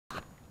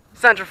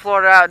Central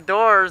Florida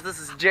Outdoors. This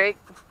is Jake.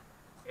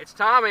 It's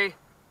Tommy.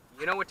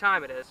 You know what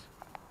time it is.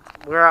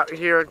 We're out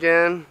here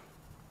again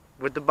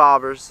with the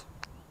bobbers.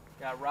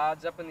 Got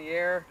rods up in the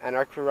air. And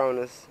our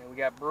Coronas. And we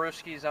got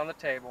brewskis on the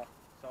table.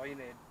 That's all you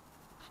need.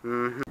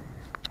 Mm-hmm.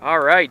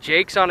 Alright,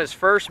 Jake's on his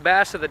first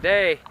bass of the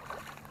day.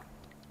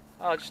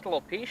 Oh, just a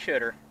little pea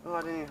shooter. Oh, I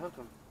didn't even hook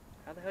him.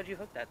 How the hell did you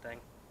hook that thing?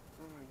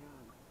 Oh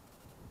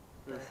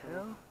my god. What the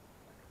hell?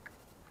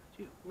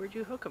 Where'd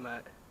you hook him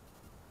at?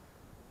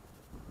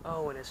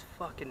 Oh, in his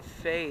fucking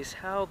face.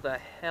 How the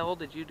hell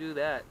did you do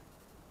that?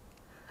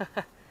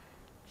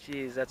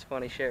 Jeez, that's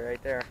funny shit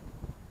right there.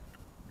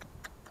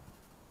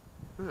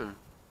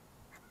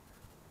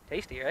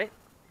 Tasty, right?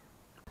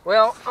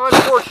 Well,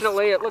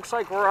 unfortunately, it looks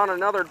like we're on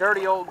another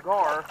dirty old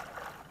gar.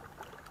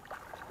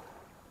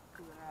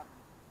 See what happens.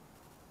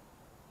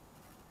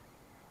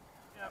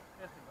 Yep,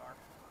 it's a gar.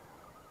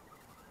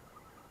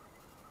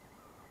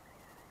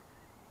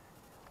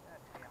 God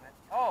damn it.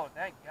 Oh,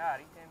 thank God,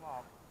 he came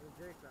off.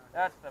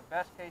 That's the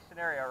best case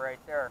scenario right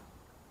there.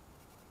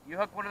 You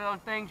hook one of those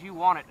things, you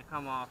want it to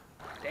come off.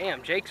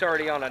 Damn, Jake's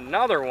already on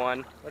another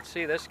one. Let's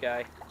see this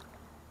guy.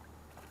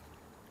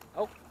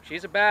 Oh,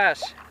 she's a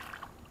bass.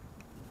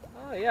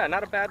 Oh yeah,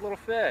 not a bad little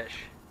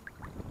fish.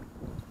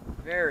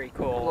 Very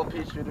cool. Little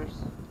pea shooters.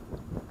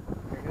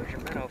 There goes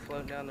your minnow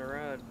floating down the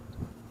road.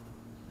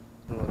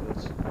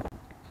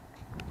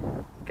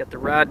 Got the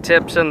rod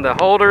tips and the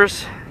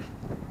holders.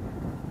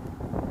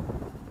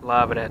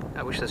 Loving it.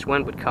 I wish this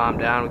wind would calm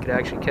down. We could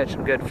actually catch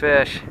some good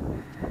fish.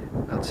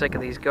 I'm sick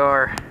of these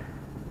gar.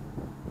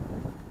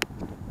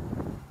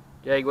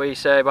 Jake, what do you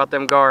say about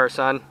them gar,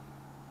 son?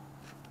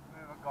 We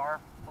have a gar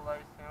fillet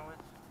sandwich.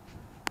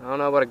 I don't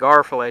know about a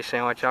gar fillet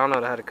sandwich. I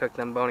don't know how to cook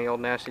them bony old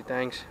nasty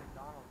things.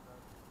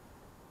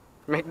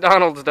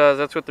 McDonald's does.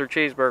 That's what their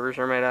cheeseburgers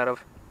are made out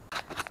of.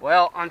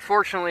 Well,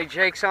 unfortunately,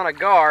 Jake's on a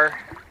gar.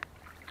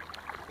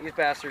 These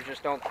bastards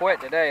just don't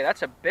quit today.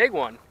 That's a big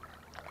one.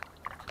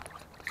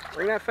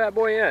 Bring that fat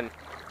boy in.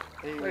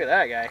 Hey, look at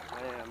that guy.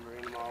 I am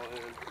bringing them all in.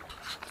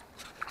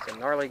 It's a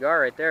gnarly gar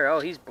right there. Oh,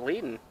 he's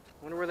bleeding.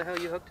 Wonder where the hell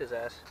you hooked his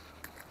ass.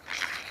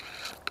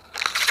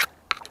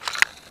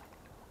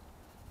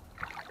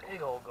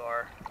 Big old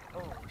gar.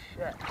 Oh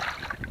shit.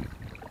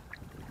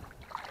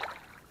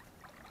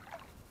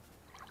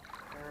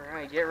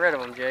 Alright, get rid of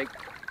him, Jake.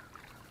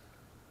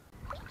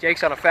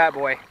 Jake's on a fat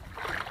boy.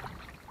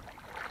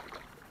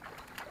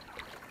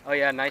 Oh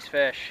yeah, nice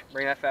fish.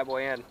 Bring that fat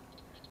boy in.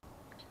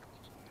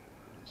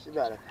 She's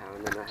about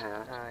 1.5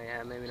 pounds. Oh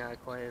yeah, maybe not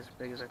quite as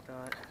big as I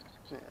thought.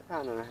 Yeah,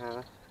 1.5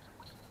 pounds.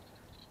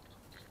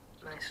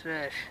 Nice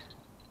fish.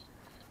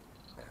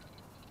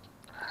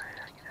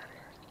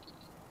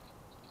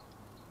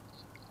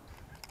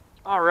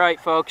 Alright,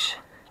 folks.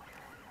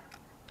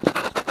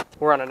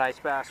 We're on a nice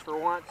bass for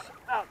once.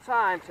 About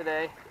time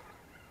today.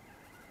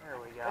 There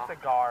we go. That's a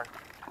gar.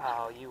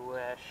 Oh, you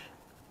wish.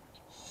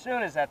 As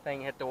soon as that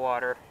thing hit the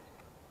water.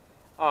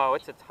 Oh,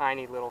 it's a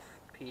tiny little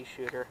pea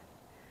shooter.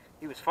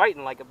 He was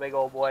fighting like a big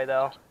old boy,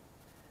 though.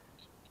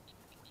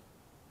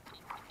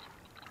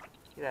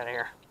 Get out of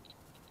here.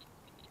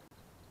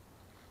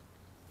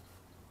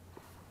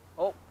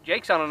 Oh,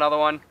 Jake's on another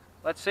one.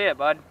 Let's see it,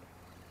 bud.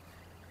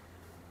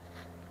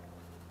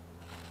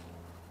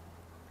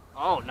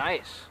 Oh,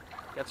 nice.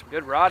 Got some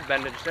good rod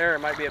bendage there. It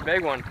might be a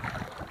big one.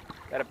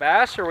 Got a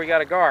bass or we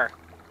got a gar?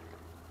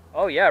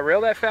 Oh, yeah,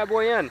 reel that fat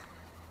boy in.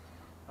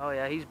 Oh,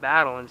 yeah, he's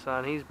battling,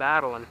 son. He's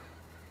battling.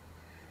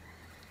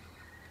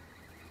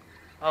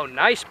 Oh,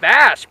 nice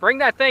bass. Bring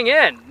that thing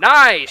in.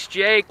 Nice,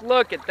 Jake.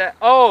 Look at that.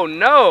 Oh,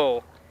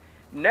 no.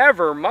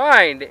 Never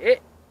mind.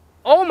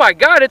 Oh, my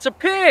God, it's a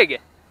pig.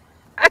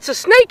 That's a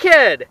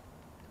snakehead.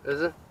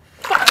 Is it?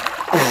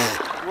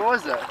 What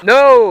was that?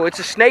 No, it's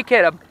a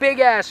snakehead. A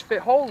big-ass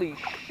fish. Holy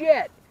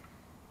shit.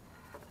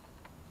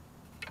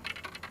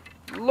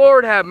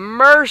 Lord have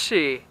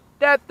mercy.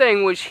 That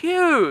thing was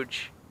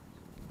huge.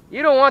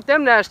 You don't want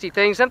them nasty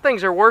things. Them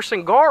things are worse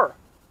than gar.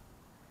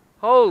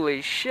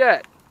 Holy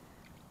shit.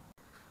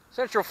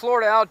 Central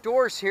Florida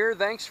Outdoors here.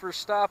 Thanks for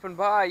stopping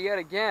by yet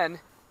again.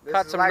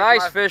 Caught some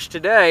nice fish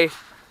today.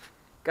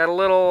 Got a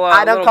little,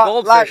 little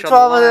goldfish on the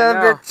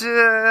line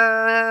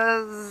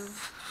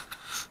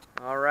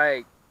now. All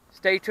right.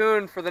 Stay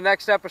tuned for the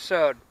next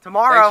episode.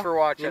 Tomorrow. Thanks for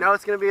watching. You know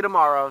it's going to be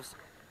tomorrow's.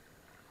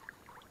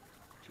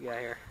 What you got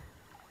here?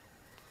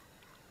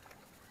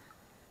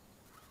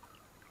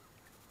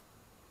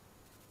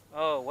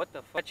 Oh, what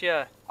the fuck?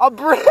 A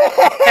brim!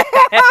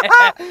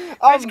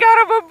 It's got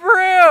him a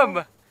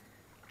brim!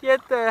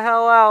 Get the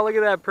hell out. Look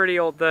at that pretty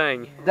old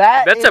thing.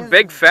 That's a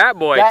big fat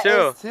boy,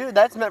 too.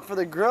 That's meant for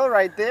the grill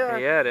right there.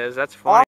 Yeah, it is. That's fine.